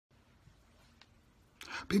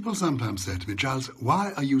People sometimes say to me, Gyles,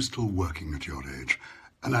 why are you still working at your age?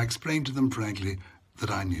 And I explain to them frankly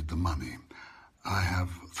that I need the money. I have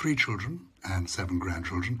 3 children and 7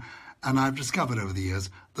 grandchildren, and I've discovered over the years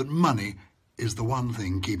that money is the one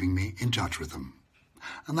thing keeping me in touch with them.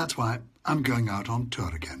 And that's why I'm going out on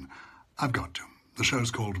tour again. I've got to. The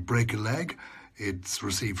show's called Break a Leg. It's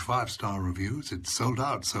received 5-star reviews. It's sold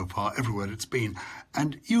out so far everywhere it's been.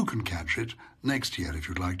 And you can catch it next year if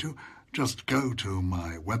you'd like to. Just go to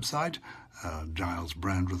my website,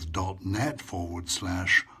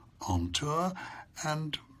 gylesbrandreth.net/on tour,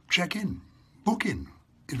 and check in, book in.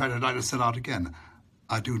 In fact, I'd like to set out again.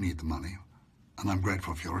 I do need the money, and I'm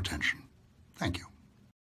grateful for your attention. Thank you.